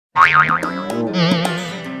If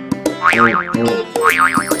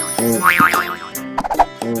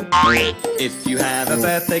you have a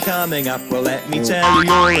birthday coming up, well let me tell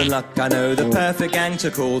you you're in luck. I know the perfect gang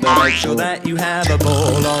to call to make sure that you have a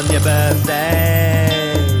ball on your birthday.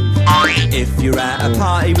 If you're at a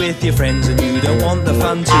party with your friends and you don't want the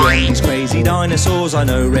fun to end, these crazy dinosaurs I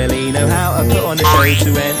know really know how to put on a show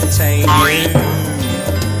to entertain you.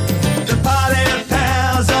 The party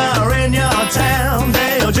pals are in your town.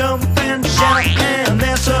 They'll jump and shout and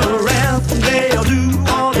mess around. They'll do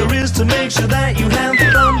all there is to make sure that you have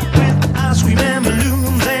fun with ice cream and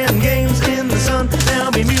balloons and games in the sun.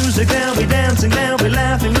 There'll be music, there'll be dancing, they'll be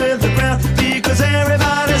laughing with the crowd, because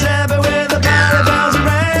everybody's happy with the party bells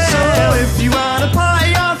around. So if you want a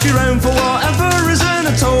party of your own for whatever reason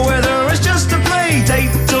at all, whether it's just a play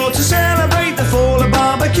date or to celebrate the fall, a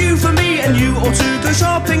barbecue for me and you, or to go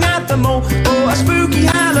shopping at the mall, or a spooky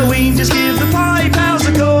Halloween, just give the party pals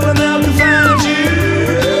a call and they'll come find you.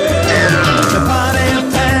 The party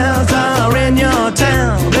pals are in your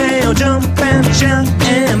town. They'll jump and shout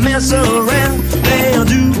and mess around. They'll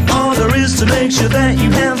do all there is to make sure that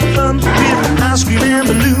you have fun with ice cream and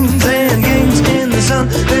balloons and games in the sun.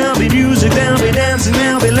 There'll be music, there'll be dancing,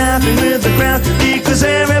 they'll be laughing with the crowd, because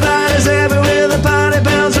everybody's happy with the party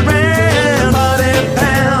bells around. Party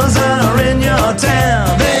pals are in your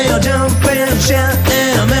town. They'll jump and shout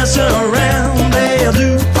and mess around. They'll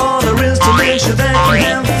do all there is to make sure that you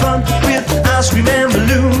have fun with ice cream and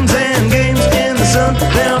balloons and games in the sun.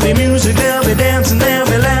 There'll be music, there'll be dancing, they'll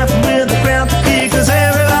be laughing with the crowd, because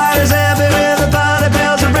everybody's happy with the party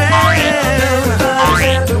bells around. Everybody's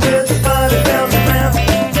happy with the party bells around.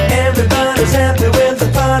 Everybody's happy with the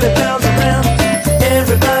party bells around.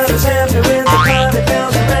 Everybody's happy with the party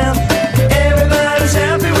bells around. Everybody's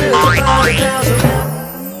happy with the party bells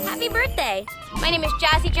around. Happy birthday! My name is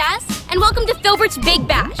Jazzy Jazz, and welcome to Filbert'S Big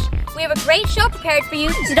Bash. We have a great show prepared for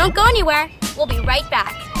you, so don't go anywhere. We'll be right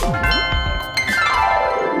back.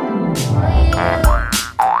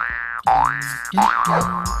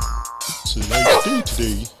 It's a nice day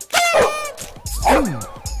today.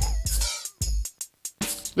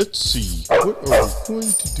 Let's see, what are we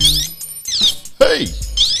going to do? Hey!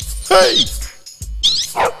 Hey!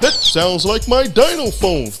 That sounds like my dino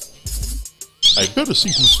phone. I better see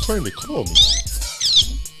who's trying to call me.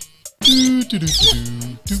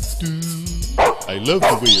 I love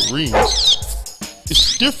the way it rings.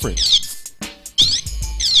 It's different.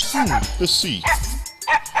 Let's see.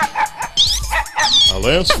 I'll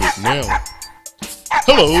answer it now.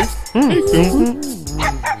 Hello. Hey, Filbert.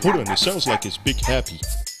 Hold on, it sounds like it's Big Happy.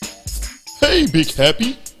 Hey, Big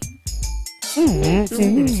Happy.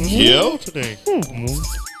 Yeah? Today.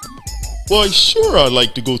 Why, sure, I'd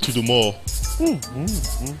like to go to the mall.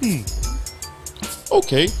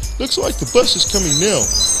 Okay, looks like the bus is coming now.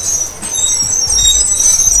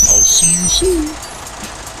 I'll see you soon.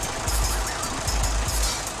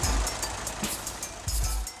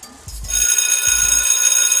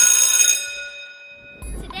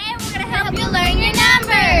 Today we're going to help you learn your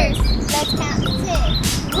numbers. Let's count to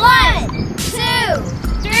 6. 1, 2,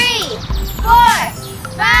 3, 4,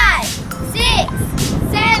 5, 6,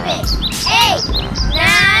 7, 8,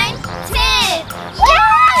 9, 10.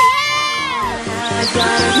 Yeah!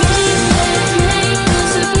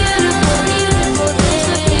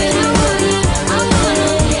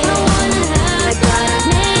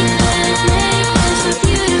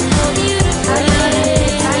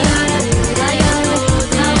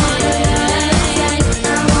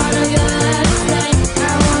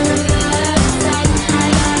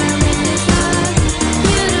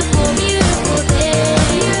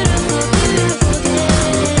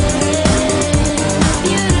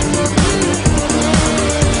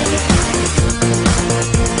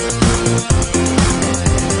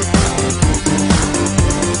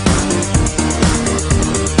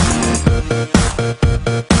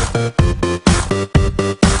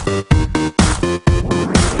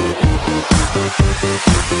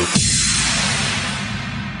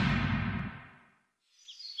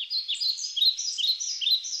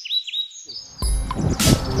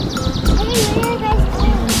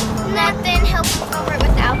 Nothing. Helping over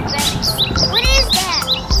with alphabetics. What is that?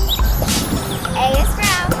 A is for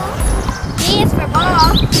apple. B is for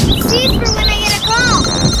ball. C is for when I get a call.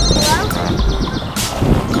 Hello?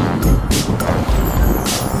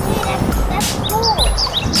 Hey, that's cool.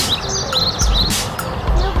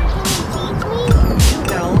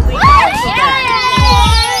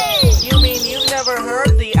 You mean you've never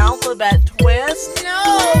heard the alphabet twist?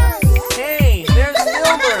 No! Hey, there's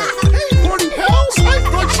Filbert. Hey, 40 pounds? I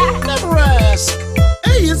thought you'd never ask. A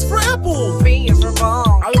is for apple. B is for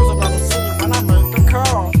ball. I was about to say when I made the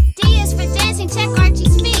call.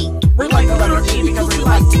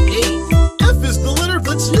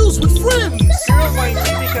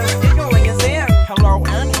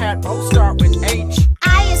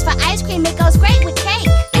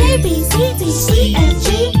 B, C, D, E, F, G,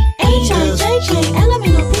 H, I, J, K, L, M,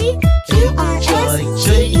 N, O, P, Q, R, S,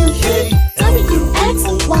 T, U, V, W, X,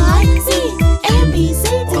 Y, Z, A, B, C,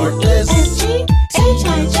 D, E, F, G, H,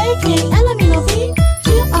 I, J, K, L, M, N, O, P, Q,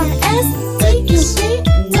 R, S, T, U, V,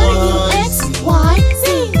 W, X, Y,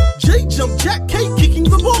 Z. J jump jack K kicking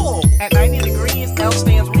the ball. At 90 degrees, L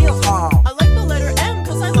stands real tall. I like the letter M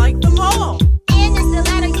because I like them all. N is the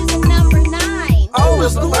letter using number 9. O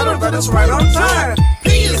is the letter that is right on time. P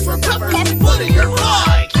is for pepper, put in your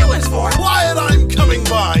pie. Q is for Quiet, I'm coming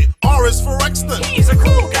by. R is for Exton. he's a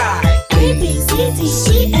cool guy. A, B, C, D,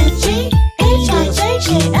 E, F, G, H, I, J,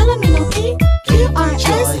 K, L, M, N, O, P, Q, R,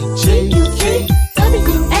 S, T, U, V,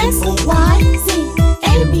 W, X, Y, Z,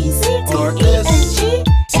 A, B, C, D, E, F, G,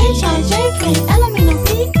 H, I, J, K, L, M, N, O, P,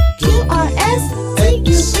 Q, R, S, T,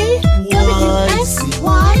 U, V, W, X,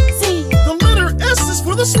 Y, Z. The letter S is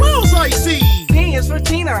for the smiles I see. P is for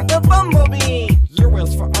Tina, the bumblebee. U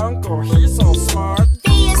is for Uncle, he's so smart.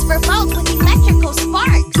 B is for boat with electrical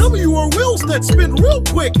sparks. W are wheels that spin real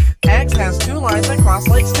quick. X has 2 lines that cross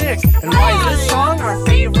like sticks. And why is this song our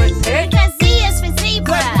favorite pick? Because Z is for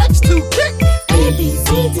zebra. That likes to kick. A, B,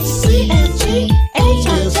 C, D, E, F, G, H,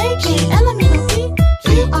 I, J, K, L, M, N, O, P,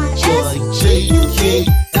 Q, R, S, T, U, V,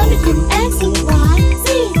 W, X, Y, Z.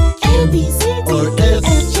 A, B, C, D, E,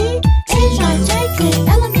 F, G, H, I, J, K,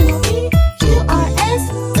 L, M, N, O, P, Q, R, S,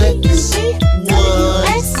 T, U, V, W,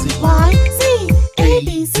 X, Y, Z. A,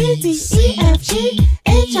 B, C, D, E, F, G,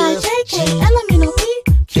 H, I, J, K, L, M, N, O, P,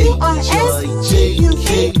 Q, R, S, T, U,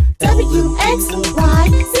 V, W, X, Y,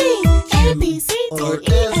 Z. A, B, C, D,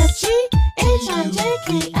 E, F, G, H, I, J,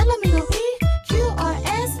 K, L, M, N, O, P, Q, R,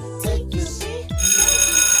 S, T, U, V.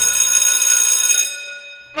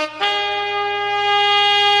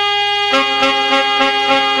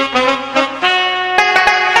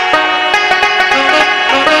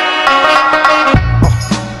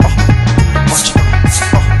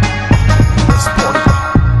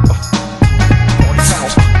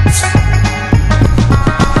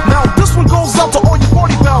 Now this one goes out to all you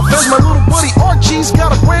party pals. As my little buddy Archie's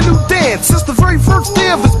got a brand new dance. Since the very first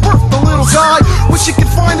day of his birth, the little guy wish he could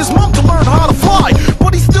find his mom to learn how to fly.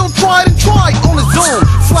 But he still tried and tried on his own,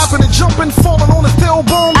 flapping and jumping, falling on his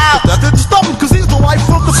tailbone. But that didn't stop him, cause he's the life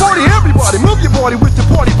of the party. Everybody move your body with your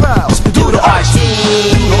party pals. Do the Archie,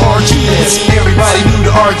 Do the Archie dance. Everybody do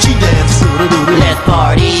the Archie dance. let's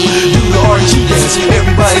party. Do the Archie dance.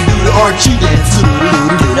 Everybody do the Archie dance.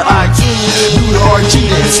 Do the Archie, Do the Archie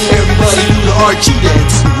dance. Everybody do the Archie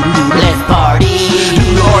dance. let's party. Do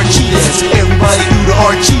the Archie dance. Everybody do the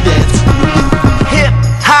Archie dance. Hip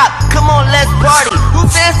hop, come on, let's party. Who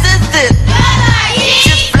dance is this?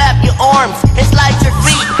 Just flap your arms and slide your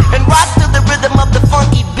feet and rock to the rhythm of the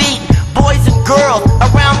funky beat. Boys and girls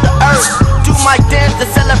around the earth, do my dance to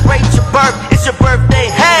celebrate your birth. It's your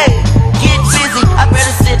birthday, hey, get busy. I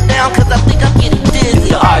better sit down cause I think I'm getting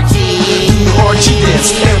dizzy. The Archie, Do the Archie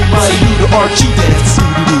dance. Everybody do the Archie dance.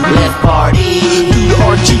 let's party. Do the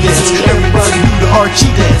Archie dance. Everybody do the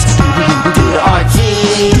Archie dance. Do the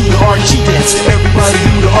Archie, Do the Archie dance. Everybody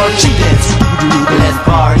do the Archie dance. let's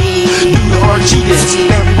party. Do the Archie dance.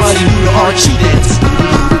 Everybody do the Archie dance.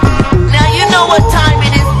 Now you know what time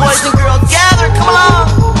it is, boys and girls. Gather, come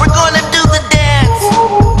along. We're gonna do the dance.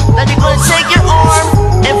 Now you're gonna shake your arms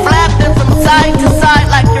and flap them from side to side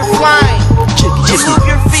like you're flying. You move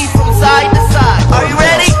your feet from side to side. Are you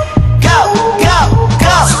ready? Go, go,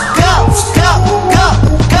 go, go, go, go,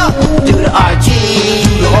 go. Do the Archie.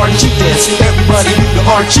 Do the Archie dance. Everybody do the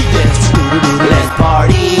Archie dance. Let's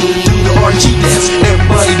party. Do the Archie dance.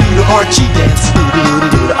 Everybody do the Archie dance.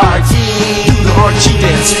 Do the Archie. Do the Archie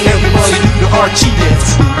dance. Everybody do the Archie dance.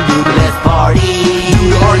 Let's party. Do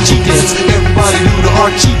the Archie dance. Everybody do the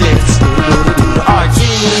Archie dance. Do the Archie.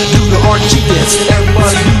 Do the Archie dance.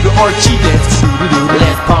 Everybody do the Archie dance.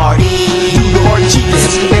 Let's party. Do the Archie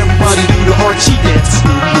dance. Everybody do the Archie dance.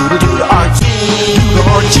 Do the Archie. Do the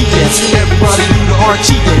Archie dance. Everybody do the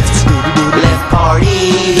Archie dance. Let's party.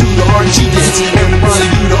 Do the Archie dance. Everybody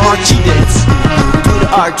do the Archie dance. Do the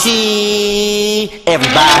Archie.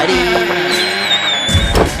 Everybody.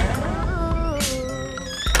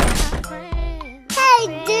 Hey,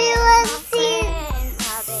 do you want to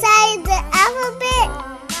say the alphabet?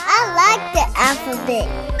 I like the alphabet.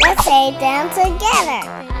 Let's say them together.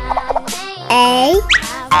 A,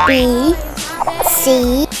 B,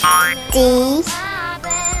 C, D,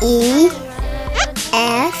 E,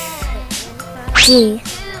 F, G,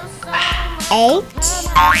 H,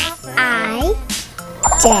 I,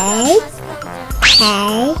 J,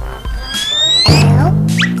 K, L,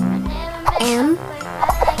 M,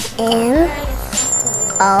 N,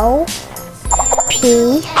 O,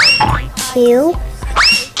 P, Q,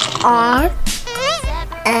 R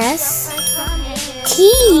S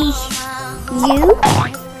T U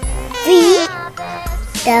V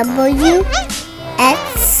W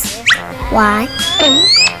X Y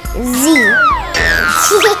Z.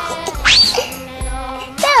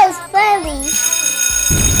 That was funny.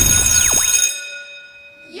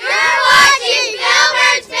 You're watching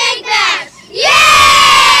Filbert'S Big Bash!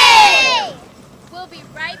 Yay! We'll be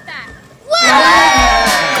right back.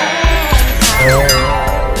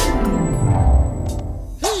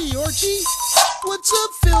 Hey, Archie. What's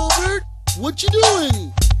up, Filbert? What you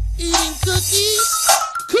doing? Eating cookies?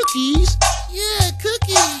 Cookies? Yeah,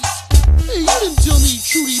 cookies. Hey, you didn't tell me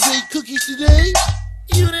Trudy baked cookies today.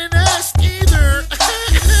 You didn't ask either.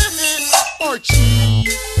 Archie.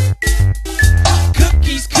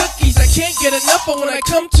 Cookies, cookies, I can't get enough. But when I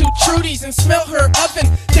come to Trudy's and smell her oven,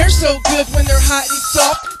 they're so good when they're hot and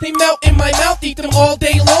soft. They melt in my mouth, eat them all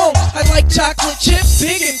day long. I like chocolate chips,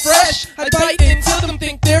 big and fresh. I bite into them,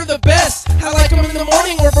 think they're the best. I like them in the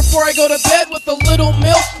morning or before I go to bed with a little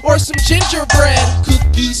milk or some gingerbread.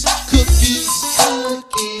 Cookies, cookies,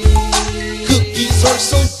 cookies. Cookies are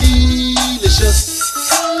so delicious.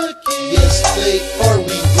 Yes, they are.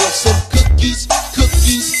 We want some cookies,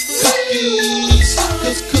 cookies, cookies.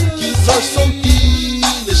 'Cause cookies are so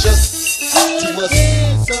delicious to us.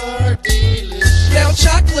 Are delicious. Now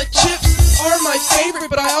chocolate chips are my favorite,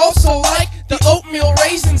 but I also like the oatmeal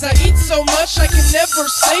raisins. I eat so much I can never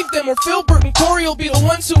save them, or Filbert and Tori will be the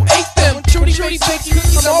ones who ate them. When Trudy bakes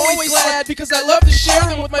cookies, I'm always glad because I love to share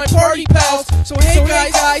them with my party pals. So hey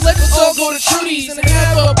guys, let's all go to Trudy's and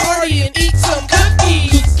have a party and eat some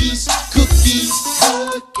cookies. Cookies, cookies,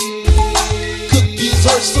 cookies. Cookies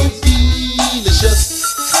are so delicious.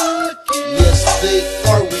 Yes, they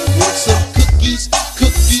are. We want some cookies,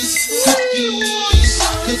 cookies, cookies.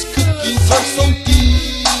 'Cause cookies are so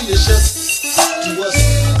delicious to us.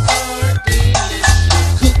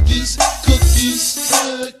 Cookies, cookies,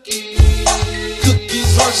 cookies.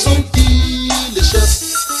 Cookies are so delicious.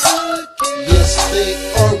 Yes, they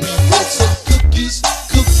are. We want some cookies,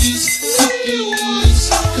 cookies, cookies.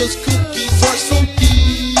 'Cause cookies are so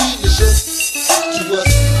delicious to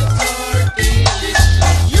us.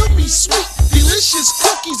 Yummy, sweet, delicious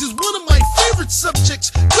cookies is one of my favorite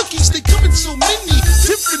subjects. Cookies, they come in so many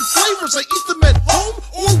different flavors. I eat them at home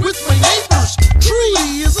or with my neighbors.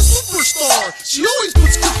 Trudy is a superstar. She always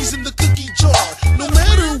puts cookies in the cookie jar. No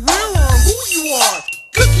matter where or who you are,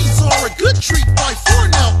 cookies are a good treat by far.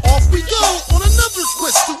 Now off we go on another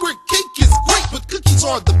quest to where cake is great, but cookies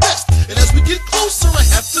are the best. And as we get closer, I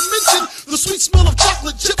have to mention the sweet smell of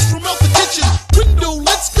chocolate chips from out the kitchen window.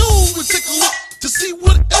 Let's go and take a look to see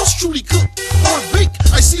what else Trudy cooked or baked.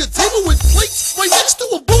 I see a table with plates right next to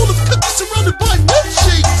a bowl of cookies surrounded by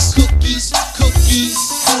milkshakes. Cookies, cookies,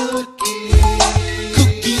 cookies.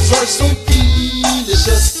 Cookies are so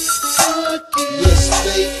delicious. Yes,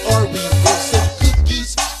 they are. We want some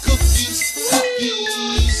cookies, cookies,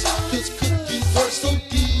 cookies. 'Cause cookies are so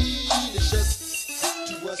delicious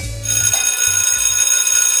to us.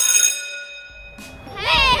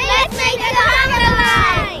 Hey, let's make the conga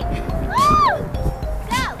line! Woo!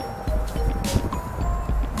 Go!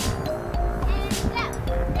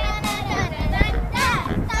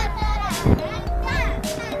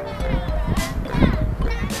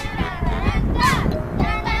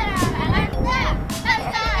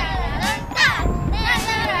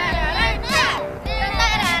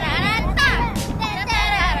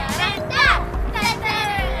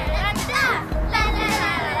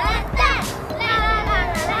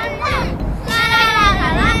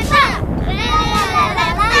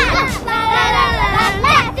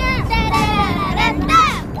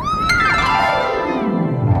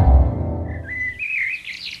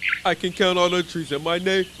 I can count all the trees in my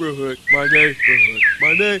neighborhood, my neighborhood,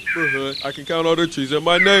 my neighborhood. I can count all the trees in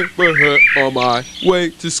my neighborhood on my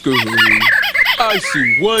way to school. I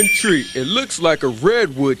see one tree, it looks like a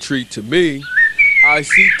redwood tree to me. I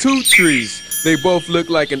see two trees, they both look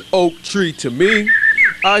like an oak tree to me.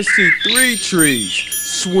 I see three trees,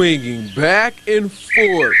 swinging back and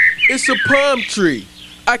forth. It's a palm tree.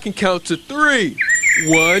 I can count to three.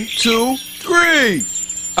 1, 2, 3.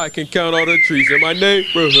 I can count all the trees in my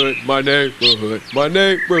neighborhood, my neighborhood, my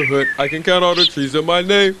neighborhood. I can count all the trees in my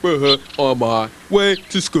neighborhood on my way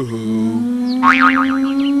to school.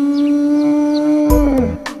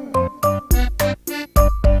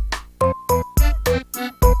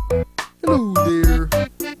 Hello there.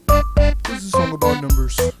 This is a song about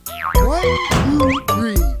numbers. 1, 2,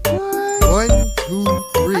 3. 1, 2,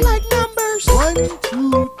 3. I like numbers. 1,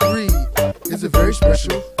 2, 3 is a very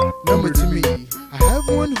special number to me. I have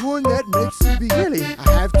one horn that makes me beat. Really?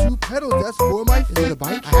 I have two pedals, that's for my feet.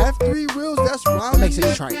 I have 3 wheels that's round. Makes it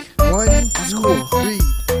a trike. 1, 2, 3.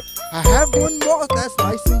 I have 1 mouth that's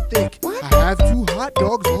nice and thick. What? I have 2 hot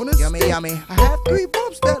dogs on a stick. Yummy. I have 3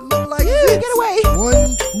 bumps that look like this. Get away.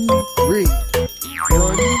 1, 2, 3.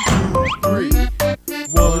 1, 2, 3.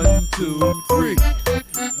 1, 2, 3.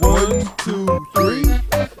 1, 2, 3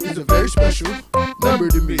 is a very special number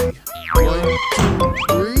to me. 1, 2,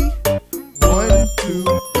 3. 1, 2,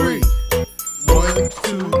 3. 1,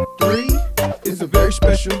 2, 3 is a very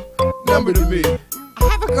special number to me. I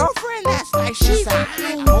have a girlfriend that's nice. She's I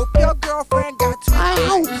hope your girlfriend got 2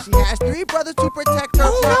 eyes. She has 3 brothers to protect her.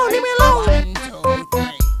 Oh no, leave me alone. 1,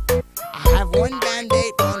 2, 3. I have 1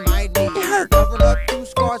 band-aid on my knee. It hurt. Covered up 2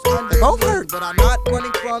 scars under. Both hurt. But I'm not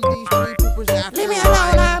running from these 3 poopers after. Leave me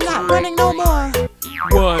alone. I'm not running no more.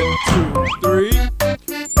 1, 2, 3.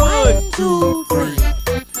 1, 2, 3.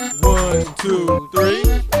 1, 2, 3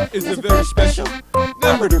 is a very special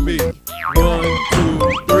number to me. 1, 2,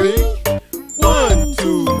 3. 1,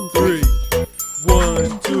 2, 3.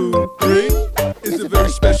 1, 2, 3 is a very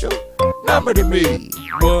special number to me.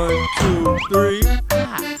 1, 2, 3.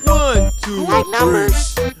 1, 2, I like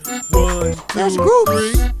numbers. 1, 2,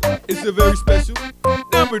 3 is a very special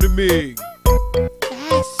number to me.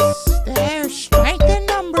 There's strength in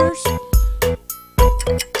numbers.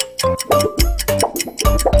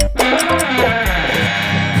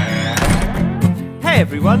 Hey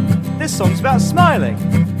everyone, this song's about smiling.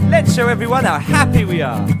 Let's show everyone how happy we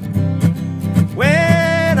are.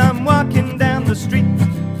 When I'm walking down the street,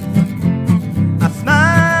 I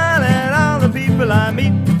smile at all the people I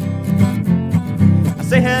meet. I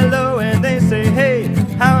say hello and they say hey,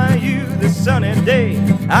 how are you this sunny day?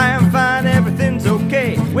 I am fine, everything's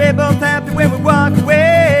okay. We're both happy when we walk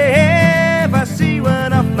away. If I see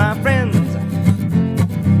one of my friends,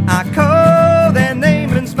 I call their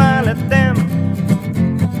name and smile at them.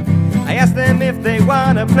 I ask them if they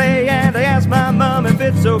wanna play, and I ask my mom if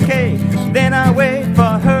it's okay. Then I wait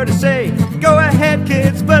for her to say, go ahead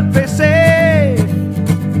kids, but be safe.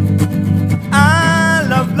 I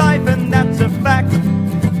love life and that's a fact.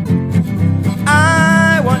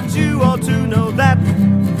 I want you all to know that.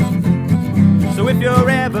 So if you're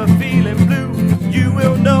ever feeling blue, you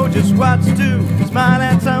will know just what to do. Smile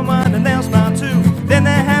at someone and they'll smile too. Then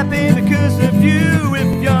they're happy because of you.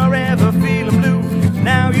 If you're ever feeling blue,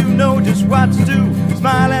 now you know just what to do.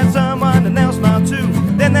 Smile at someone and they'll smile too.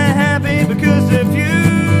 Then they're happy because of you.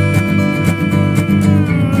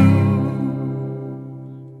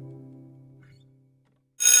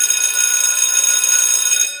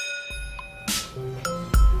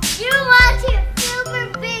 You want your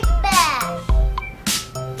Filbert Big Bash.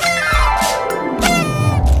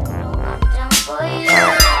 Jump for you.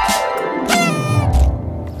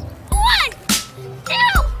 1, 2,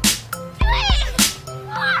 3,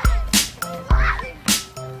 4, 5.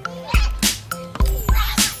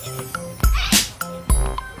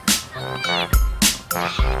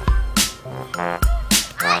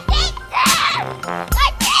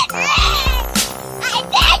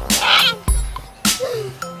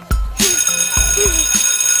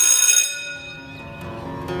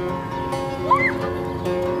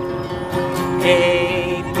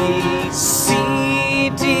 A, B, C,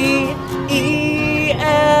 D, E,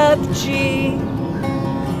 F, G,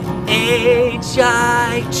 H,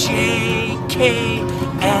 I, J, K,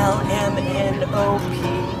 L, M, N, O, P,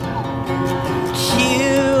 Q,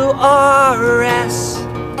 R, S,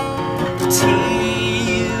 T,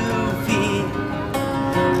 U, V,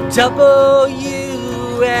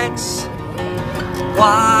 W, X,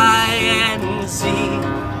 Y, and Z.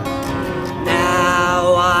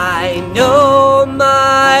 Now I know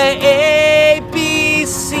my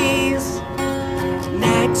ABCs.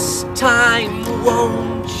 Next time,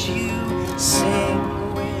 won't you sing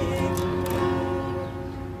with me?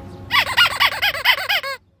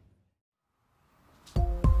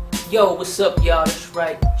 Yo, what's up, y'all? That's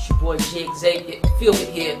right. It's your boy Jig Xavier, Filbert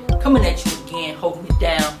here, coming at you again, holding it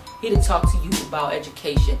down, here to talk to you about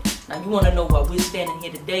education. Now, you want to know why we're standing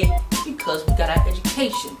here today? Because we got our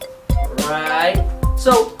education. Right?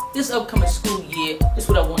 So, this upcoming school year, this is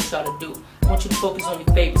what I want y'all to do. I want you to focus on your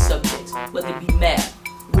favorite subjects, whether it be math,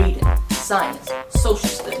 reading, science, social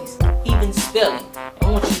studies, even spelling. I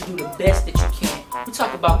want you to do the best that you can. We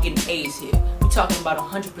talk about getting A's here. We're talking about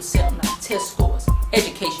 100% on our test scores.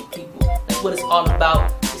 Education, people. That's what it's all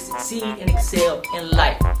about. To succeed and excel in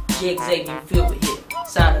life. J. Xavier Filbert here.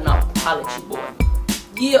 Signing off. Holla at you, boy.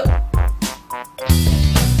 Yeah.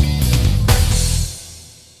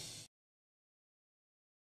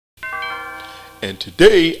 And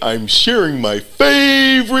today I'm sharing my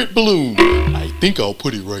favorite balloon. I think I'll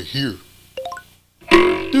put it right here.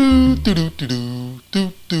 Do do do do do.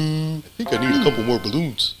 I think I need a couple more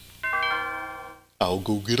balloons. I'll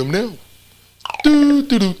go get them now. Do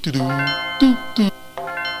do do do do do do.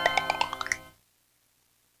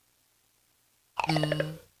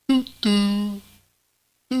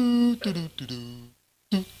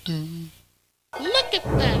 Look at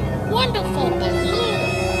that wonderful balloon.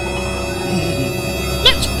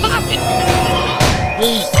 Let's pop it.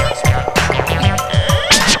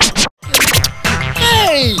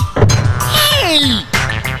 Hey! Hey!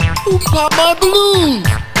 Who popped my balloons?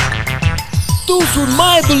 Those were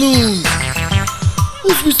my balloons.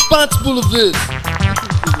 Who's responsible of this?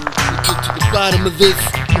 Get to the bottom of this.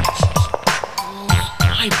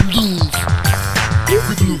 My balloons.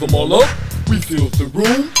 We blew them all up, we filled the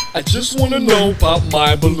room. I just wanna know about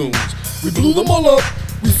my balloons. We blew them all up,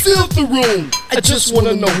 we filled the room. I just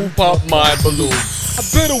wanna know who popped my balloons. I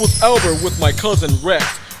bet it was Albert with my cousin Rex.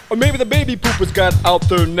 Or maybe the baby poopers got out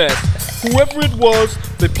their nest. Whoever it was,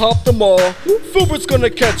 they popped them all. Filbert's gonna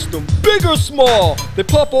catch them, big or small. They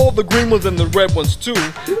pop all the green ones and the red ones too.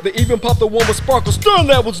 They even popped the one with sparkles, darn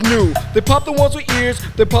that was new. They popped the ones with ears,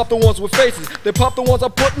 they popped the ones with faces. They popped the ones I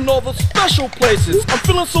put in all the special places. I'm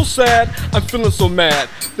feeling so sad, I'm feeling so mad.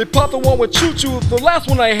 They popped the one with Choo Choo, the last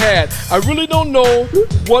one I had. I really don't know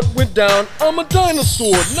what went down. I'm a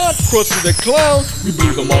dinosaur, not Krusty the Clown. We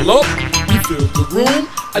blew them all up, we filled the room.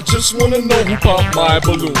 I just wanna know who popped my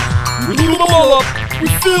balloons. We blew them all up, we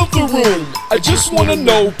filled the room. I just wanna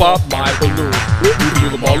know about my balloons. We blew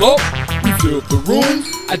them all up, we filled the room.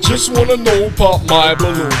 I just wanna know about my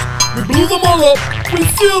balloons. We blew them all up, we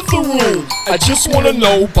filled the room. I just wanna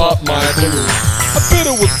know about my balloons. I bet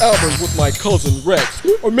it was Albert with my cousin Rex.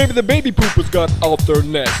 Or maybe the baby poopers got out their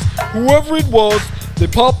nest. Whoever it was, they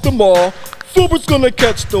popped them all. Filbert's gonna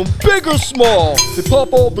catch them, big or small. They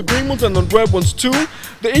pop all the green ones and the red ones too.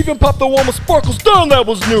 They even pop the one with sparkles, darn that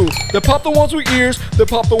was new. They pop the ones with ears, they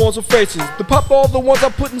pop the ones with faces. They pop all the ones I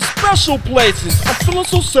put in special places. I'm feeling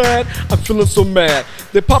so sad, I'm feeling so mad.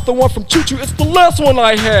 They pop the one from Choo Choo, it's the last one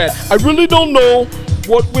I had. I really don't know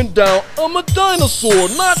what went down. I'm a dinosaur,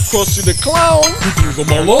 not Krusty the Clown. We blew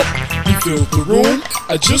them all up, we filled the room.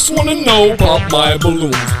 I just wanna know about my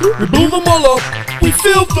balloons. We blew them all up, we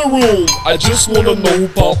filled the room. I just wanna know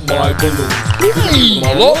about my balloons. We blew them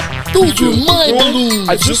all up, those were my balloons.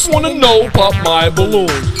 I just wanna know about my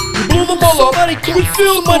balloons. We blew them all up, we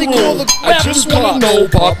filled the room. I just wanna know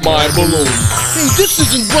about my balloons. Hey, this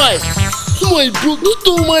isn't right. Somebody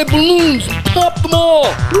stole my balloons and popped them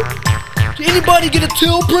all. Did anybody get a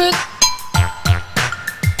tail print?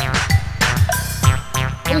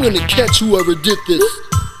 I'm gonna catch whoever did this.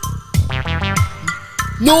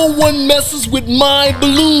 No one messes with my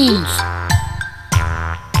balloons.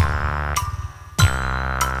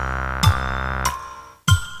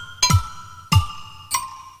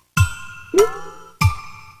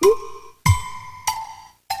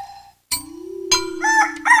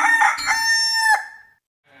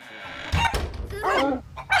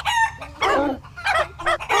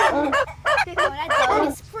 That dog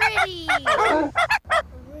is pretty.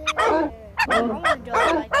 I want a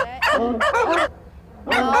dog like that.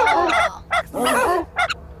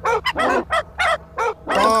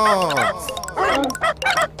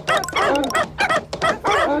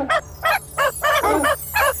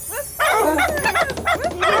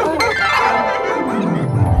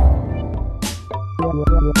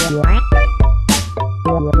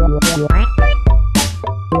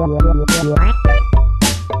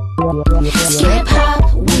 Skip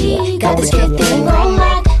hop, we got this skip thing on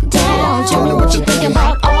lockdown. Tell me what you think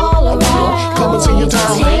about all around. Coming to your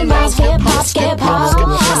town. Hey, now skip hop, skip hop, skip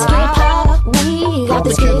hop. We got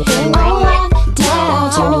this skip thing on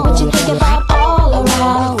lockdown. Tell me what you think about all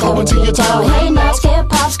around. Coming to your town. Hey, now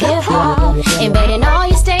skip hop, skip hop. Invading all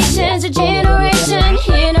your stations, a generation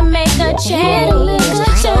here to make a change.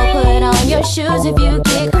 So put on your shoes if you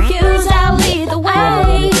get confused. I'll lead the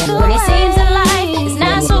way. When it seems that life is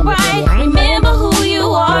not so bright, remember who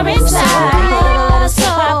you are inside. So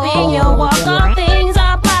hop in your walk, all things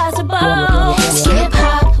are possible. Skip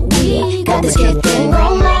hop, we got this skip thing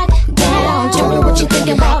on lockdown. Tell me what you think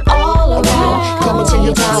about all around. Coming to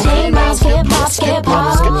your town. Hey, now skip hop, skip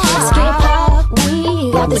hop, skip hop.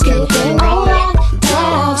 We got this skip thing on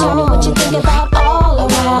lockdown. Tell me what you think about all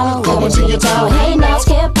around. Coming to your town. Hey, now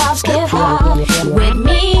skip hop, skip hop. With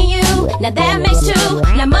me and you, now that makes two.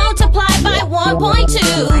 Now multiply by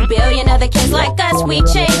 1.2 billion other kids like us. We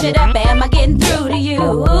change it up. Am I getting through to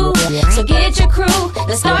you? So get your crew,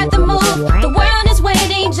 let's start the move. The world is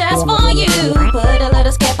waiting just for you. Put a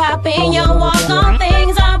little skip hop in your walk, on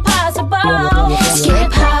things are possible.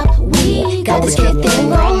 Skip hop, we got this skip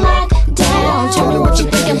thing on lockdown. Tell me what you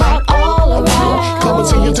think about all around.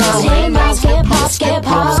 Hey now, skip hop, skip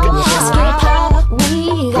hop, skip hop.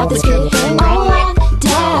 We got this skipping on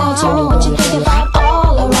lockdown. Tell me what you think about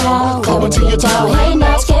all around. Coming to your town. Hey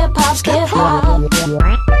now, skip hop, skip hop.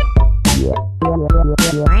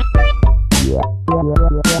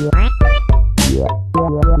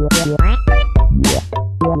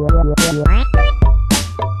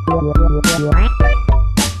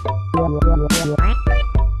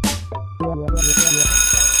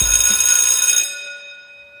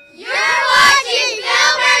 You're watching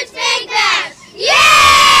Filbert'S Big Bash!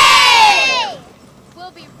 Yay!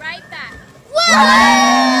 We'll be right back.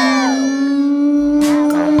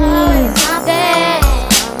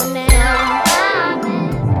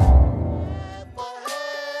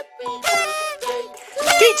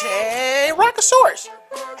 DJ Rockosaurus.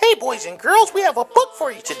 Hey boys and girls, we have a book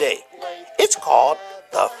for you today. It's called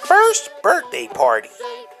The First Birthday Party.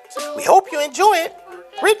 We hope you enjoy it.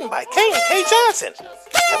 Written by K and K Johnson.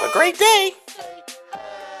 Have a great day.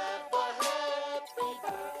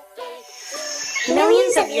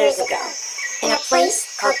 Millions of years ago, in a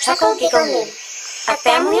place called Chuckle Giggle Moo, a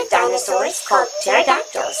family of dinosaurs called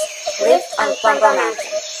pterodactyls lived on Plumbo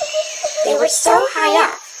Mountain. They were so high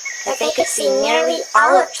up that they could see nearly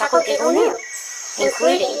all of Chuckle Giggle Moo,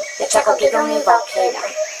 including the Chuckle Giggle Moo volcano.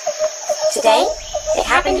 Today, they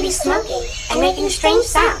happened to be smoking and making strange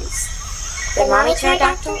sounds. The mommy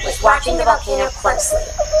pterodactyl was watching the volcano closely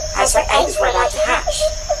as her eggs were about to hatch.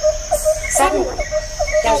 Suddenly,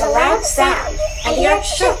 there was a loud sound and the earth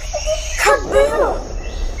shook. Kaboom!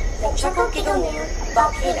 The Chuckle Giggle Moo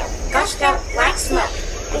volcano gushed out black smoke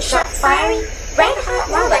and shot fiery, red-hot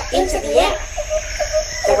lava into the air.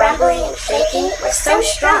 The rumbling and shaking was so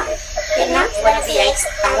strong, it knocked one of the eggs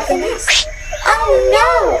out of the nest. Oh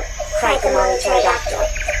no! Cried the mommy pterodactyl.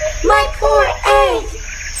 My poor egg!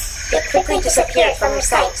 It quickly disappeared from her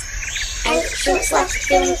sight, and she was left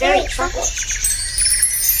feeling very troubled.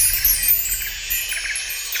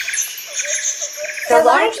 The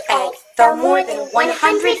large egg fell more than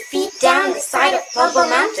 100 feet down the side of Plumbo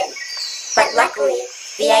Mountain, but luckily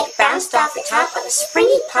the egg bounced off the top of a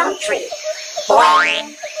springy palm tree.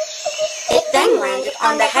 Boing! It then landed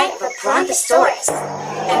on the head of a brontosaurus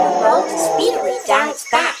and rolled speedily down its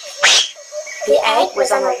back. The egg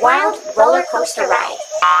was on a wild roller coaster ride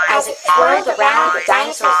as it twirled around the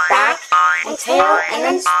dinosaur's back and tail and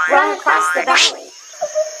then sprung across the valley,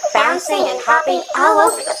 bouncing and hopping all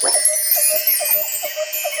over the place.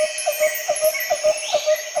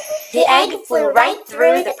 The egg flew right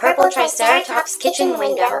through the purple Triceratops kitchen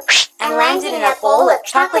window and landed in a bowl of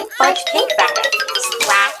chocolate fudge cake batter.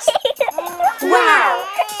 Splat! Wow,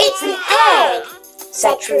 it's an egg,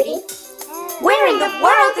 said Trudy. Where in the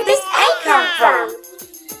world did this egg come from?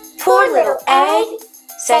 Poor little egg,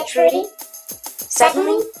 said Trudy.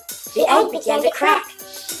 Suddenly, the egg began to crack.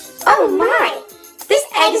 Oh my, this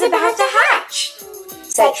egg is about to hatch,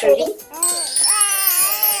 said Trudy.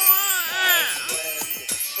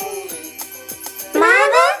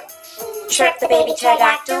 Mama? Chirped the baby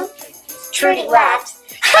pterodactyl. Trudy laughed.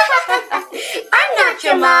 I'm not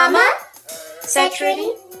your mama, said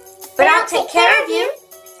Trudy, but I'll take care of you,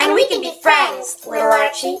 and we can be friends, little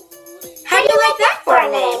Archie. How do you like that for a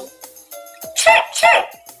name? Chirp, chirp!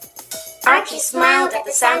 Archie smiled at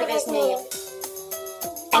the sound of his name.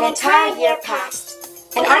 An entire year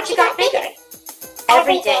passed, and Archie got bigger.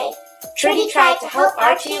 Every day, Trudy tried to help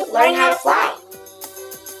Archie learn how to fly.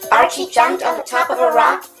 Archie jumped on the top of a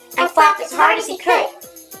rock and flapped as hard as he could.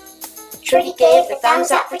 Trudy gave the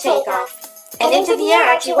thumbs up for takeoff, and into the air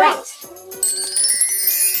Archie went.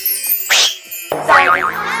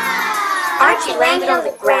 Archie landed on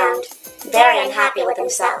the ground, very unhappy with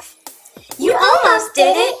himself. You almost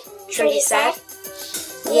did it, Trudy said.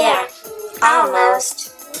 Yeah,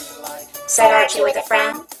 almost, said Archie with a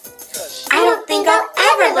frown. I don't think I'll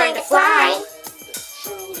ever learn to fly.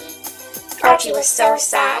 Archie was so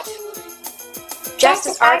sad. Just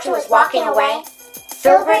as Archie was walking away,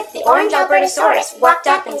 Filbert, the orange Albertosaurus, walked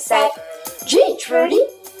up and said, Gee, Trudy,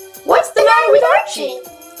 what's the matter with Archie?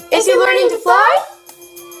 Is he learning to fly?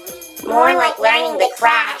 More like learning to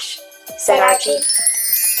crash, said Archie.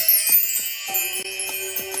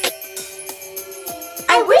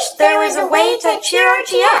 I wish there was a way to cheer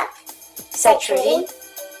Archie up, said Trudy.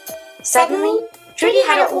 Suddenly, Trudy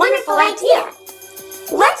had a wonderful idea.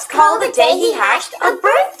 Let's call the day he hatched a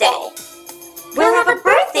birthday. We'll have a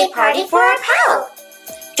birthday party for our pal,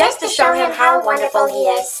 just to show him how wonderful he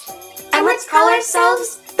is. And let's call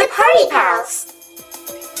ourselves the Party Pals.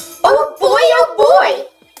 Oh boy,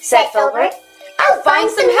 said Filbert. I'll find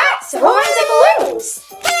some hats, horns, and balloons.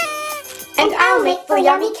 And I'll make the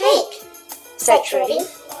yummy cake, said Trudy.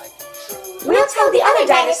 we'll tell the other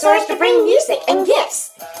dinosaurs to bring music and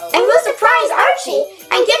gifts. And we'll surprise Archie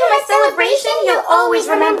and give him a celebration he'll always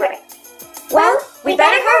remember. Well, we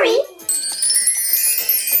better hurry.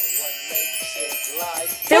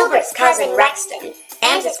 Filbert's cousin Rexton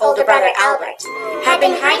and his older brother Albert had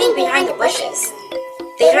been hiding behind the bushes.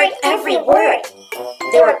 They heard every word.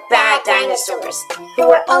 They were bad dinosaurs who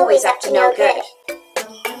were always up to no good.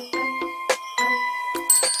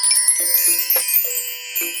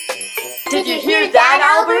 Did you hear that,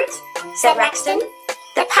 Albert? Said Rexton.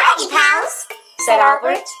 The party pals, said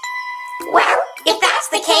Albert. Well, if that's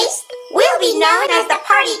the case, we'll be known as the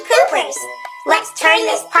Party Poopers. Let's turn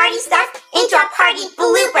this party stuff into a party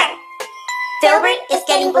blooper. Filbert is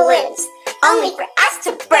getting balloons, only for us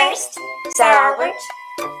to burst, said Albert.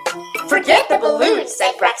 Forget the balloons,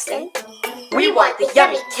 said Rexton. We want the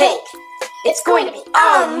yummy cake. It's going to be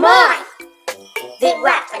all mine. They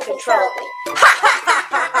laughed uncontrollably. Ha ha ha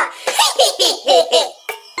ha ha!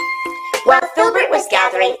 While Filbert was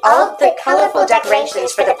gathering all of the colorful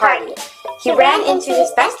decorations for the party, he ran into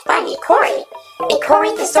his best buddy, Cory, a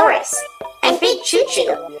Corythosaurus, and Big Choo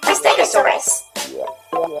Choo, a Stegosaurus.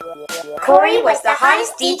 Cory was the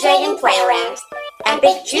hottest DJ in Playland, and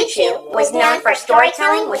Big Choo Choo was known for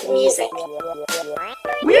storytelling with music.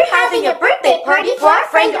 We're having a birthday party for our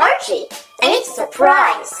friend Archie, and it's a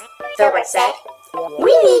surprise, Filbert said.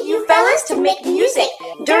 We need you fellas to make music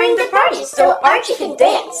during the party so Archie can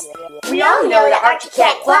dance. We all know that Archie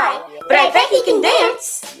can't fly, but I bet he can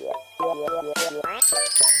dance.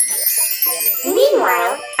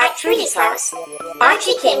 Meanwhile, at Trudy's house,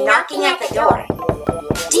 Archie came knocking at the door.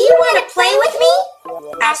 Do you want to play with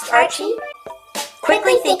me? Asked Archie,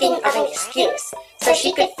 quickly thinking of an excuse so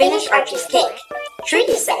she could finish Archie's cake.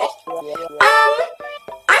 Trudy said,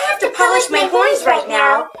 I have to polish my horns right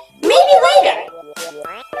now. Maybe later.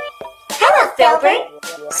 Hello,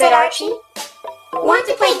 Filbert, said Archie. Want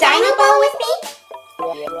to play Dino Ball with me?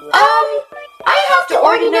 I have to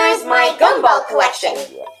organize my gumball collection,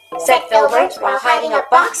 said Filbert while hiding a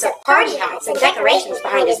box of party hats and decorations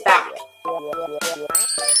behind his back.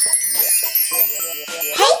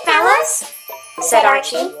 Hey, fellas, said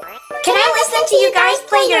Archie. Can I listen to you guys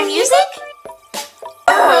play your music?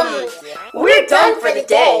 We're done for the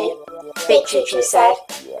day, Big Choo Choo said.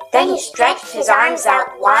 Then he stretched his arms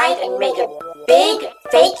out wide and made a big,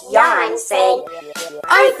 fake yawn, saying,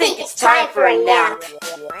 I think it's time for a nap.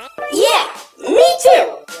 Yeah, me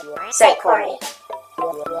too, said Cory.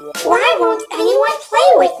 Why won't anyone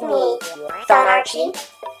play with me? Thought Archie.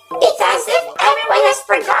 It's as if everyone has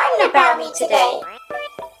forgotten about me today.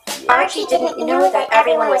 Archie didn't know that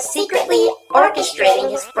everyone was secretly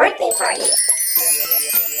orchestrating his birthday party.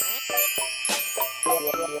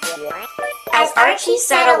 As Archie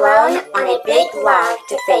sat alone on a big log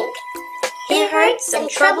to think, he heard some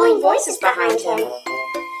troubling voices behind him.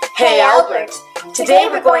 Hey, Albert, today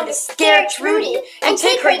we're going to scare Trudy and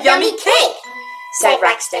take her yummy cake, said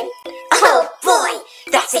Rexton. Oh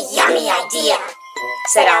boy, that's a yummy idea,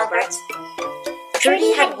 said Albert.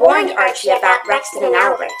 Trudy had warned Archie about Rexton and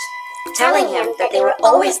Albert, telling him that they were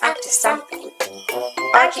always up to something.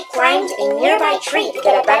 Archie climbed a nearby tree to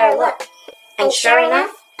get a better look, and sure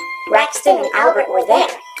enough, Rexton and Albert were there,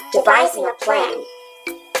 devising a plan.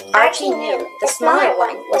 Archie knew the smaller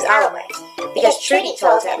one was Albert, because Trudy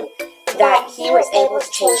told him that he was able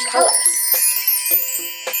to change colors.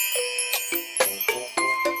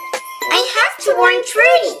 I have to warn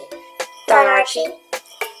Trudy, thought Archie.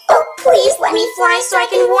 Oh, please let me fly so I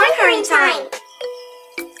can warn her in time.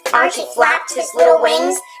 Archie flapped his little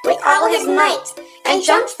wings with all his might and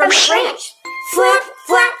jumped from the branch. Flap,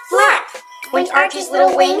 flap, flap went Archie's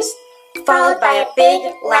little wings, followed by a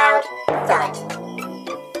big, loud thud.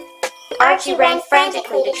 Archie ran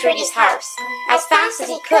frantically to Trudy's house, as fast as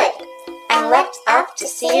he could, and leapt up to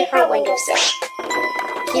see her windowsill.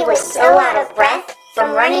 He was so out of breath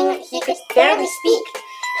from running he could barely speak.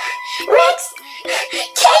 Rex!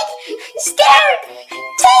 Cake! Scared!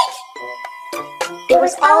 Take! It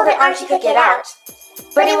was all that Archie could get out,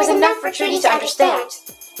 but it was enough for Trudy to understand.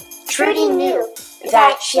 Trudy knew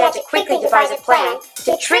that she had to quickly devise a plan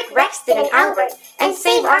to trick Rexton and Albert and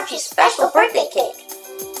save Archie's special birthday cake.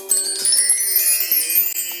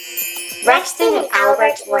 Rexton and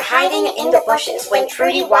Albert were hiding in the bushes when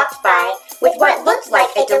Trudy walked by with what looked like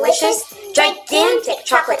a delicious, gigantic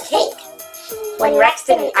chocolate cake. When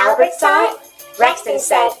Rexton and Albert saw it, Rexton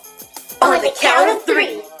said, On the count of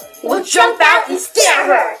 3, we'll jump out and scare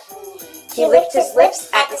her. He licked his lips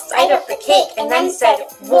at the sight of the cake and then said,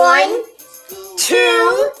 1,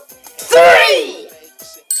 2, 3!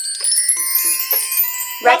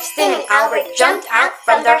 Rexton and Albert jumped out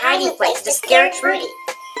from their hiding place to scare Trudy.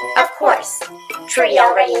 Of course, Trudy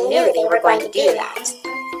already knew they were going to do that.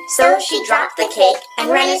 So she dropped the cake and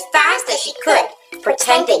ran as fast as she could,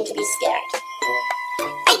 pretending to be scared.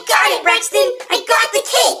 "I got it, Rexton! I got the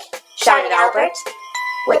cake!" shouted Albert.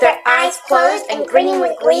 With their eyes closed and grinning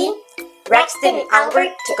with glee, Rexton and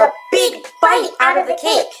Albert took a big bite out of the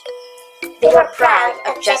cake. They were proud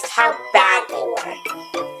of just how bad they were.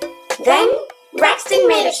 Then, Rexton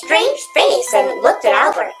made a strange face and looked at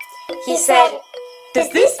Albert. He said, "Does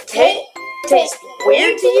this cake taste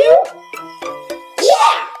weird to you?"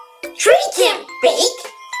 "Yeah! Trudy can't bake!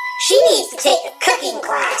 She needs to take a cooking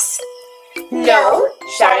class!" "No!"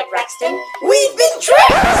 shouted Rexton. "We've been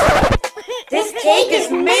tricked! This cake is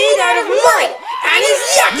made out of mud and is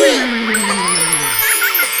yucky!"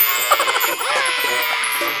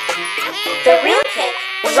 The real cake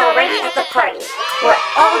was already at the party, where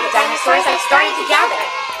all the dinosaurs had started to gather.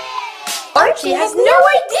 "Archie has no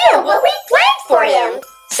idea what we planned for him,"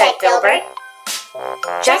 said Filbert.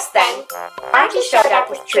 Just then, Archie showed up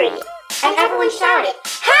with Trudy, and everyone shouted,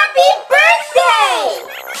 "Happy birthday!"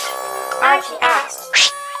 Archie asked,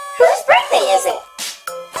 "Whose birthday is it?"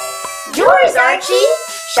 "Yours, Archie!"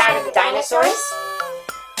 shouted the dinosaurs.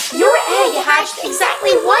 "Your egg hatched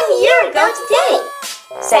exactly 1 year ago today,"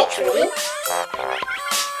 said Trudy.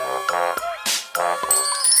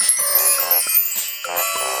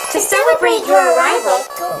 "To celebrate your arrival,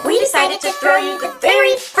 we decided to throw you the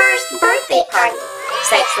very first birthday party,"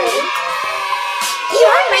 said Trudy. "You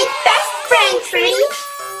are my best friend, Trudy,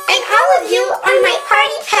 and all of you are my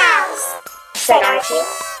party pals," said Archie.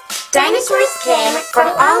 Dinosaurs came from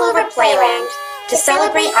all over Playland to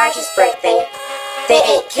celebrate Archie's birthday. They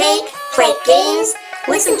ate cake, played games,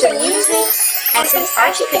 listened to music, and since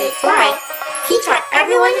Archie couldn't fly, he taught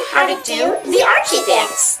everyone how to do the Archie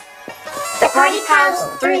dance. The party pals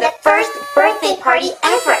threw the first birthday party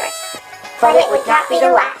ever, but it would not be the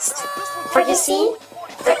last. For you see,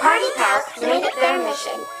 the party pals made it their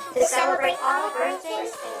mission to celebrate all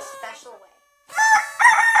birthdays in a special way.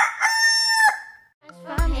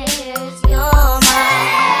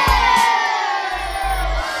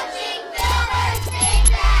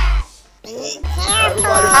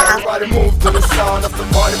 Everybody move to the sound of the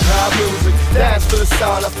party power music. Dance to the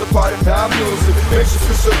sound of the party power music. Makes you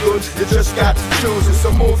feel so good, you just got to choose it.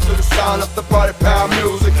 So move to the sound of the party power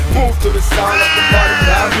music. Move to the sound of the party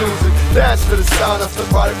power music. Dance to the sound of the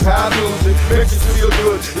party power music. Makes you feel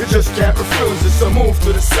good, you just can't refuse it. So move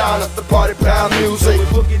to the sound of the party power music. So we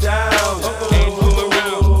boogie down, ain't fool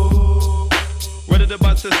around. Ready to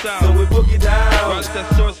bust this out. So we boogie down. Rush that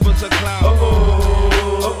source with the cloud.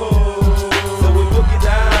 So we boogie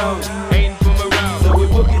down, ain't fool around. So we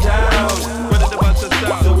boogie down. Ready to bust this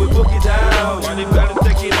out. So we boogie down. Party better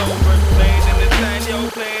take it over. Playing in the sand, yo,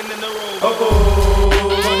 playing in the rover.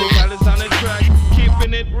 Party palace on the track,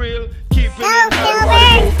 keeping it real, keeping it real. Everybody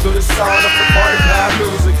move to the sound of the party power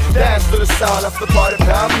music. Dance to the sound of the party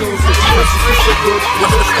power music. Makes you feel so good, you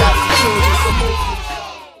just got to choose it. So move.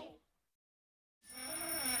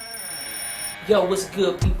 Yo, what's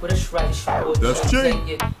good, people? That's right, it's your boy. That's Jay.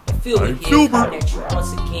 And Filbert here, Filbert. coming at you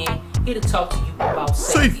once again, here to talk to you about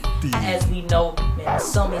safety. As we know, man,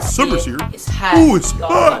 summer's here. It's hot. Ooh, it's Y'all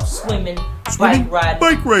hot. love swimming, Swimming, bike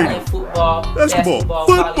bike riding, playing football, basketball, volleyball.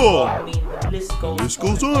 football. I mean, the list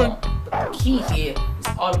goes on. But the key here is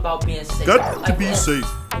all about being safe. Got to Like be for safe.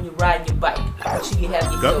 instance, when you're riding your bike, make sure you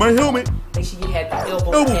have your Got my helmet. Make sure you have your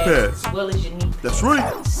elbow Elbow pads pads. as well as your knee pads. That's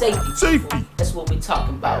right. Safety. Safety. That's what we're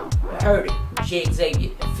talking about. You heard it. Jay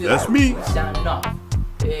Xavier and Phil. That's me. We're signing off.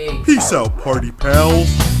 Peace. Peace out, party pals.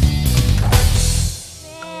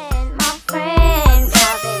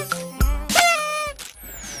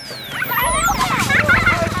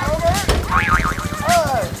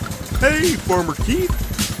 Hey, Farmer Keith.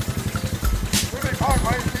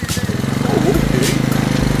 Oh, okay.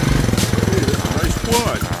 Hey, that's a nice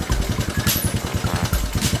quad.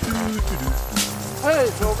 Hey,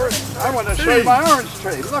 Filbert, I want to show you my orange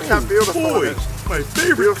tree. Look how beautiful boy, it is. my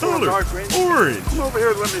favorite color, orange. Come over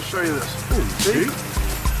here, let me show you this. See?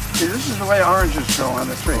 See, this is the way oranges grow on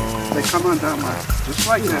the tree. They come on down like, just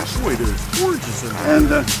like this. Boy, there's oranges in there. And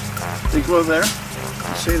they grow there.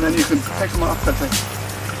 You see, then you can pick them off at the...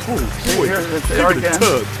 Oh, see boy, here, if they give are it a again.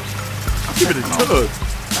 tug. Give it a tug.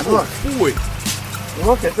 And Oh, look, boy.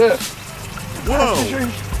 look at this. Wow.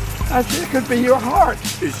 It could be your heart.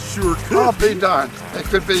 It sure could. I'll be darned. It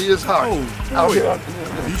could be his heart. Oh, I'll boy.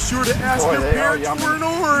 Be sure to ask Boy, your they are parents yummy. for an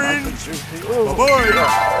orange. Nice and juicy. Ooh.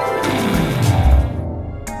 Bye-bye.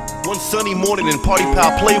 One sunny morning in Party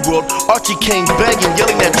Pal Playworld, Archie came begging,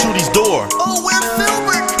 yelling at Trudy's door. Oh, where's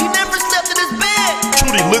Filbert? He never slept in his bed.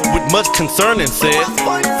 Trudy looked with much concern and said,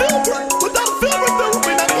 Find Filbert. Without Filbert, there will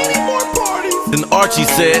be nothing. Archie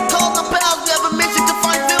said, Call the pals, we have a mission to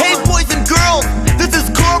find Filbert. Hey boys and girls, this is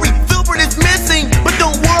Corey. Filbert is missing, but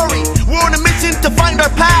don't worry. We're on a mission to find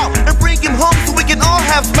our pal and bring him home so we can all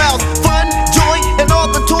have smiles, fun, joy, and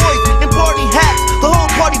all the toys and party hats. The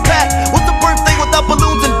whole party pack. What's a birthday without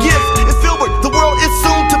balloons and gifts? It's Filbert, the world is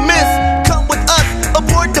soon to miss. Come with us,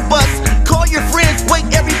 aboard the bus. Call your friends,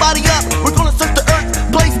 wake everybody up. We're gonna search the earth,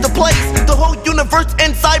 place to place, the whole universe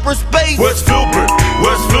and cyberspace. Where's Filbert?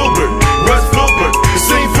 Where's Filbert? Where's Filbert? It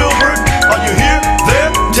ain't Filbert. Are you here?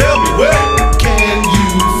 There? Tell me where. Can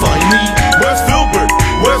you find me? Where's Filbert?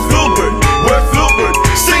 Where's Filbert? Where's Filbert?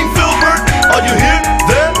 It ain't Filbert. Are you here?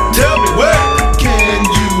 There? Tell me where. Can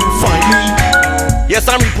you find me? Yes,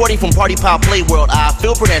 I'm reporting from Party Pal Play World.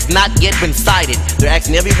 Filbert has not yet been sighted. They're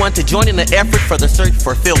asking everyone to join in the effort for the search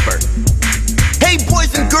for Filbert. Hey boys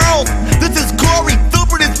and girls, this is Corey.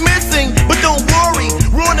 Filbert is missing, but don't worry.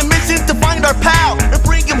 We're on a mission to find our pal and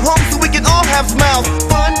bring him home so we can all have smiles,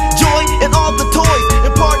 fun, joy, and all the toys and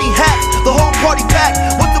party hats. The whole party pack.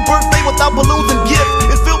 What's a birthday without balloons and gifts?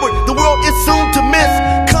 It's Filbert, the world is soon to miss.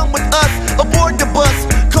 Come with us, aboard the bus.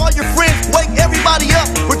 Call your friends, wake everybody up.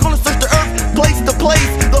 We're gonna search the earth, place to place,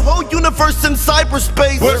 the whole universe in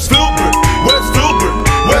cyberspace. Where's Filbert? Where's Filbert?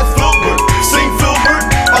 Where's Filbert? Sing Filbert.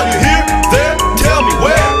 Are you here? There? Tell me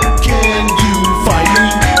where. Can you find me?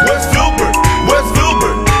 Where's Filbert? Where's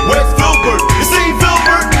Filbert? Where's Filbert? It ain't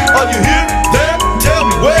Filbert. Are you here? There? Tell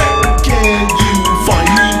me where. Can you find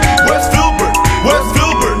me? Where's Filbert? Where's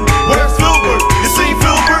Filbert? Where's Filbert? It ain't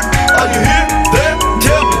Filbert. Are you here? There?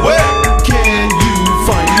 Tell me where. Can you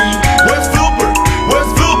find me? Where's Filbert? Where's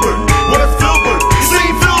Filbert? Where's Filbert? It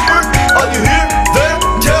ain't Filbert. Are you here? There?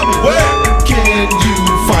 Tell me where. Can you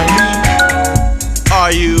find me?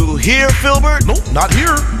 Are you here, Filbert? Nope, not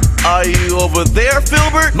here. Are you over there,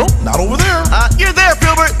 Filbert? Nope, not over there. You're there,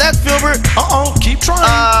 Filbert. That's Filbert. Keep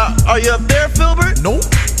trying. Are you up there, Filbert? Nope.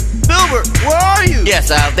 Filbert, where are you? Yes,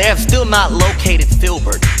 they have still not located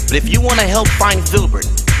Filbert. But if you want to help find Filbert,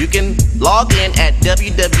 you can log in at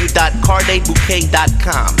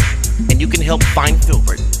www.cardabouquet.com and you can help find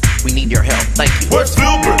Filbert. We need your help. Thank you. Where's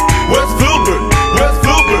Filbert? Where's Filbert? Where's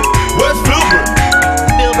Filbert? Where's Filbert?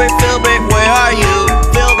 Filbert, Filbert, where are you?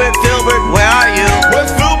 Filbert, Filbert, where are you?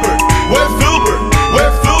 Where's Filbert? Where's Filbert?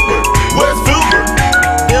 Where's Filbert? Where's Filbert?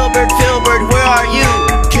 Filbert, Filbert, where are you?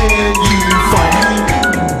 Can you find me?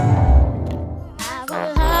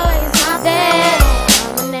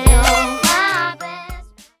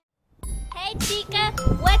 Hey Chica,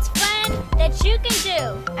 what's fun that you can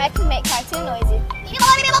do? I can make cartoon noises.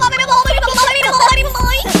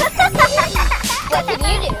 What can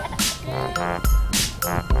you do?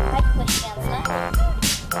 I can push you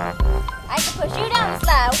down the slide. I can push you down the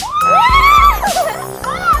slide.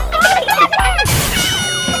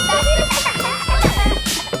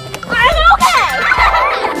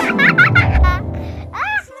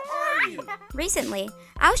 Recently,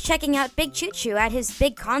 I was checking out Big Choo Choo at his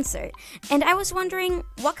big concert, and I was wondering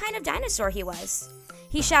what kind of dinosaur he was.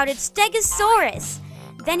 He shouted, "Stegosaurus!"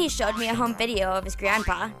 Then he showed me a home video of his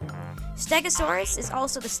grandpa. Stegosaurus is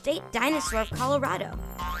also the state dinosaur of Colorado.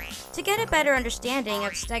 To get a better understanding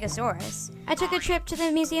of Stegosaurus, I took a trip to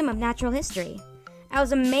the Museum of Natural History. I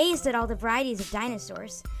was amazed at all the varieties of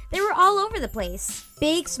dinosaurs. They were all over the place,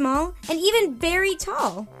 big, small, and even very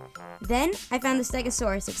tall. Then I found the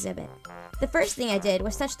Stegosaurus exhibit. The first thing I did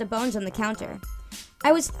was touch the bones on the counter.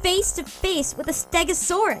 I was face to face with a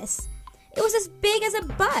Stegosaurus. It was as big as a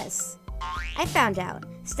bus. I found out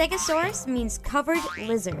Stegosaurus means covered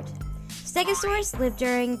lizard. Stegosaurus lived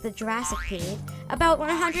during the Jurassic period, about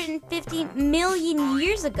 150 million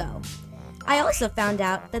years ago. I also found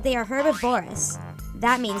out that they are herbivorous.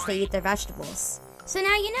 That means they eat their vegetables. So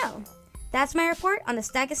now you know. That's my report on the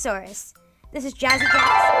Stegosaurus. This is Jazzy Jazz, and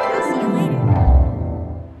I'll see you later.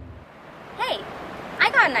 Hey, I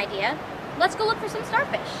got an idea. Let's go look for some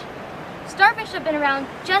starfish. Starfish have been around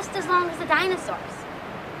just as long as the dinosaurs.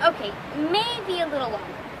 Okay, maybe a little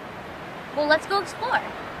longer. Well, let's go explore.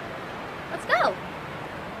 Let's go.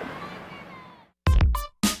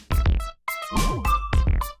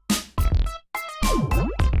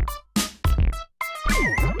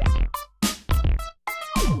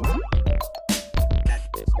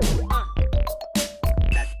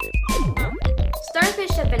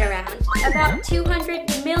 Starfish have been around about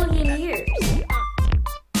 200 million years.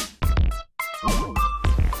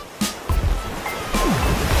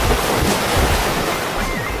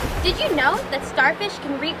 Did you know that starfish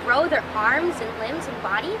can regrow their arms and limbs and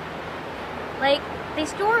body? Like, they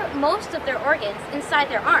store most of their organs inside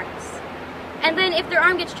their arms. And then if their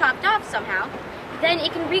arm gets chopped off somehow, then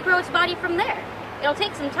it can regrow its body from there. It'll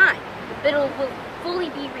take some time, but it will fully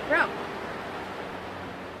be regrown.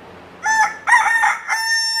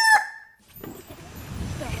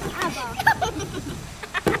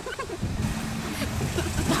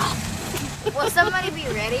 somebody be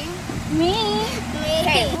ready? Me.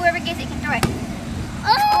 Okay, whoever gets it can throw it.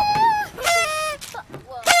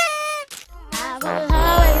 I will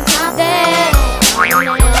always be there.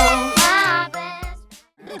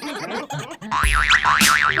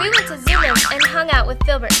 We went to Zulu's and hung out with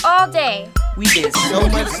Filbert all day. We did so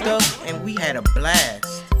much stuff and we had a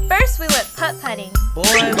blast. First we went putt-putting. Boy,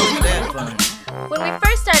 was that fun. When we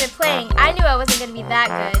first started playing, I knew I wasn't going to be that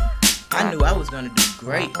good. I knew I was going to do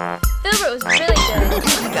great. Filbert was really good.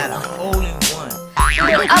 We got a hole-in-one.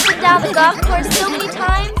 We went up and down the golf course so many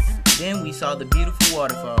times. Then we saw the beautiful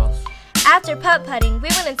waterfalls. After putt-putting, we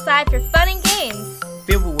went inside for fun and games.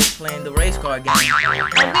 Filbert was playing the race car game. And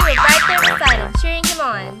we were right there beside him, cheering him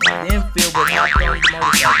on. Then Filbert hopped on the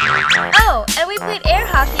motorcycle. Oh, and we played air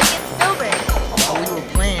hockey against Filbert. While we were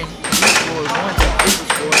playing, we scored once and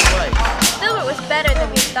Filbert scored twice. Filbert was better than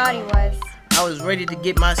we thought he was. I was ready to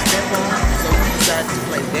get my step on, so we decided to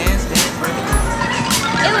play Dance Dance Revolution.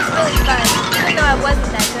 It was really fun, even though I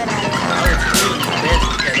wasn't that good at it. I was really the best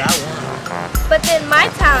because I won. But then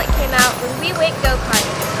my talent came out when we went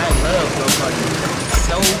go-karting. I love go-karting.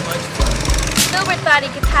 So much fun. Filbert thought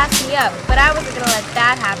he could pass me up, but I wasn't going to let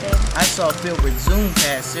that happen. I saw Filbert zoom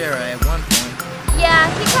past Sarah at one point.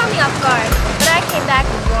 Yeah, he caught me off guard, but I came back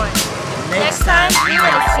and won. Next time, we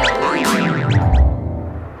want to see.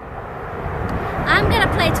 I'm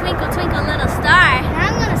gonna play Twinkle Twinkle Little Star. And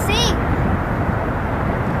I'm gonna sing.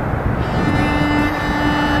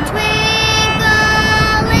 Twinkle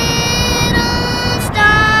little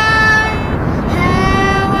star,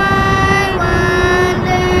 how I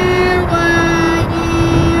wonder what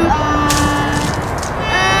you are.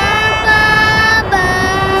 Up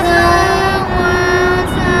above the world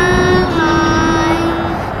so high,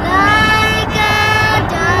 like a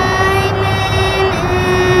diamond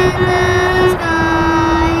in the sky.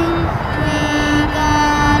 Twinkle,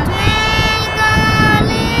 twinkle,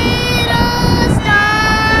 little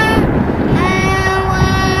star, how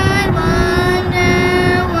I wonder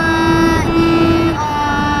what you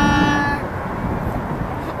are.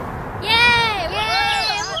 Yay!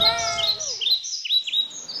 Well done!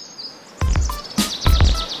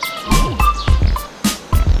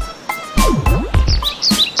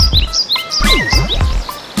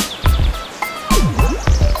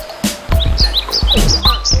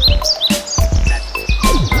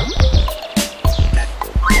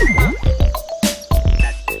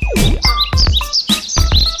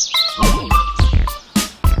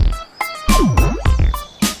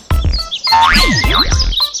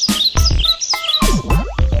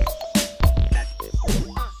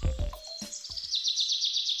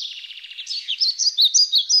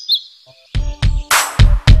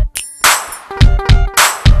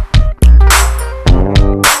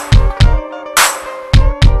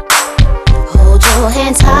 Hold your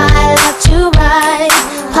hands high, left to right.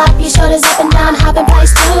 Pop your shoulders up and down, hop and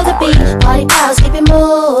place to the beat. Party pals, keep it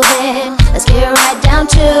moving. Let's get right down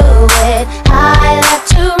to it. High, left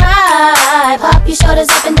to right. Pop your shoulders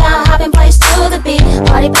up and down, hop and place to the beat.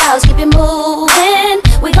 Party pals, keep it moving.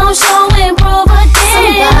 We gon' show and prove again.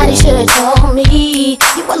 Somebody should've told me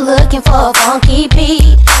you were looking for a funky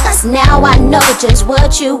beat. 'Cause now I know just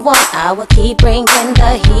what you want. I will keep bringing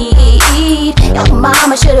the heat. Your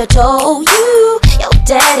mama should've told you your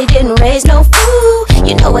daddy didn't raise no fool.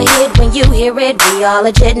 You know a hit when you hear it. We all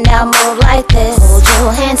legit, now move like this. Hold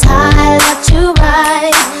your hands high, left to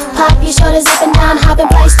right. Pop your shoulders up and down, hop and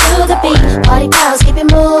place to the beat. Party pals, keep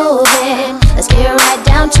it moving. Let's get right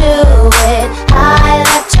down to it. High,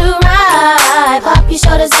 left to right. Pop your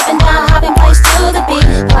shoulders up and down, hop and place to the beat.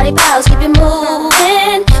 Party pals, keep it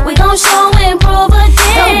moving. We gon' show and prove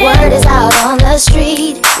again. The word is out on the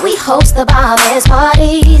street. We host the bombest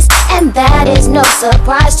parties, and that is no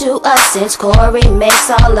surprise to us since Corey makes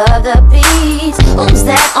all of the beats. Who's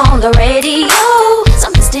that on the radio?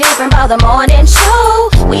 Something's different about the morning show.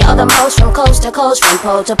 We are the most from coast to coast, from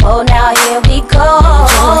pole to pole. Now here we go. Hold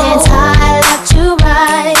your hands high, left to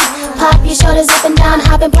right. Pop your shoulders up and down,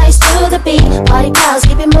 hop and place to the beat. Party pals,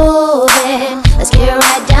 keep it moving. Let's get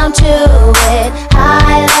right down to it.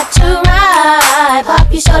 High, left to right. Pop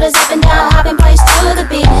your shoulders up and down, hop and place to the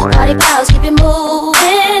beat. Party pals, keep it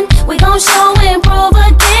moving. We gon' show and prove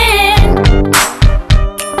again.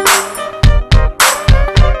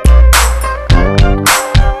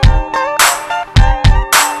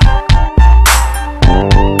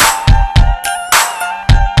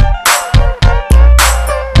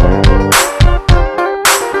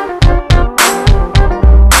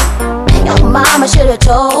 Your mama should've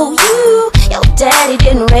told you your daddy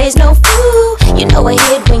didn't raise no fool. You know a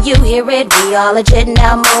hit when you hear it. We all legit,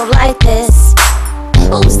 now move like this.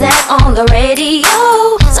 Who's that on the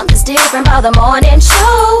radio? Something's It's different by the morning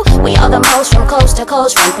show. We are the most from coast to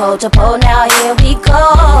coast, from pole to pole. Now here we go.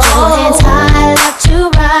 Put your hands high, left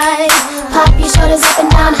to right. Pop your shoulders up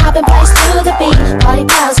and down, hop and place to the beat. Party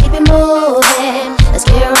pals, keep it moving. Let's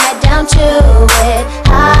get right down to it.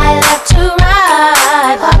 High, left to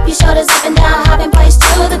right. Pop your shoulders up and down, hop and place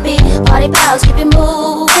to the beat. Party pals, keep it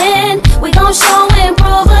moving. We gon' show and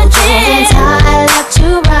prove again. Put your hands high, left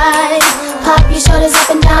to right. Pop your shoulders up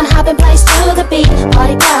and down, hop and place to the beat.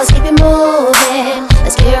 Party pals, keep it moving.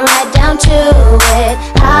 Let's get right down to it.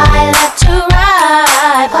 High, left to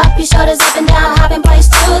right. Pop your shoulders up and down, hop and place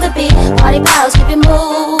to the beat. Party pals, keep it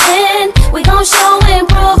moving. We gon' show and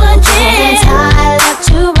prove again. Hands high, left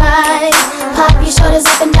to right. Pop your shoulders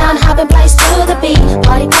up and down, hop and place to the beat.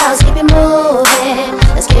 Party pals, keep it moving.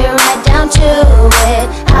 Let's get right down to it.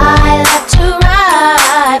 High, left to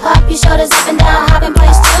right. Pop your shoulders up and down, hop and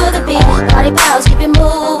place to the beat. Party pals, keep it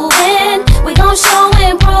moving. We gon' show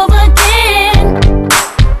and prove again.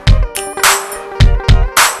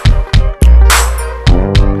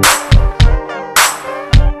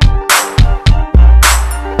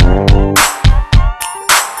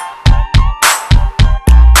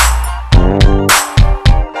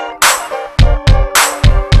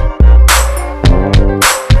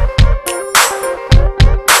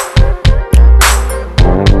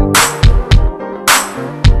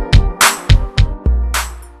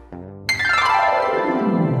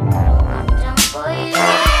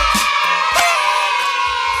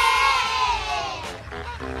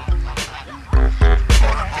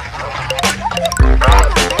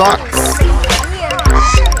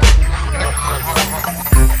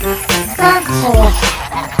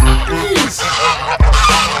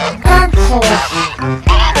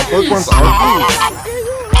 Those ones are these.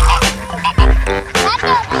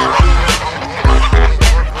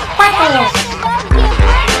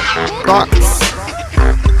 Thoughts.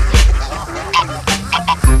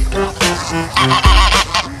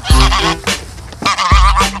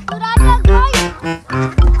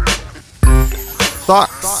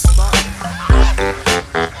 Thoughts.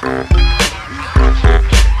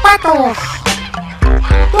 Sparkles.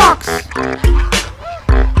 Blocks.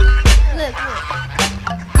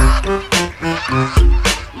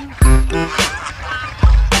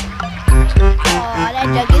 Oh, that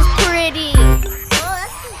jug is pretty.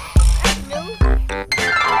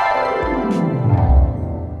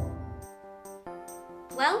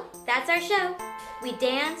 Well, that's our show. We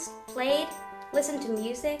danced, played, listened to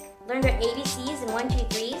music, learned our ABCs and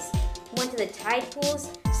 1-2-3s, went to the tide pools,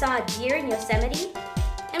 saw a deer in Yosemite,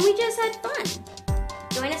 and we just had fun.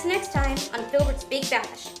 Join us next time on Filbert'S Big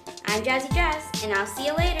Bash. I'm Jazzy Jazz, and I'll see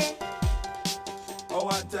you later. Oh,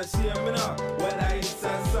 what a shame, enough. Whether it's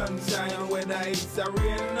a sunshine, whether it's a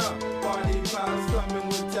rain, enough. Party pals coming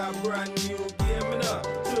with a brand new game, enough.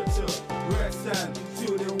 Choo-choo, rest and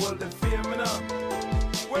to the world of fame, enough.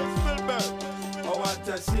 Where's Filbert? Oh, what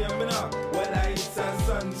a shame, enough. Whether it's a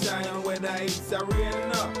sunshine, whether it's a rain,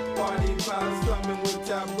 enough. Party pals coming with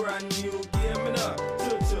a brand new game, enough.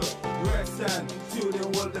 Choo-choo, rest and to the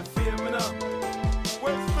world of fame, enough.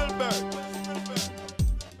 Where's Filbert?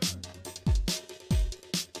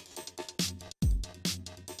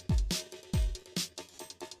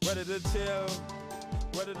 Ready to chill,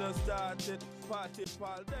 ready to start it, party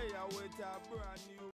all day, I wait a brand new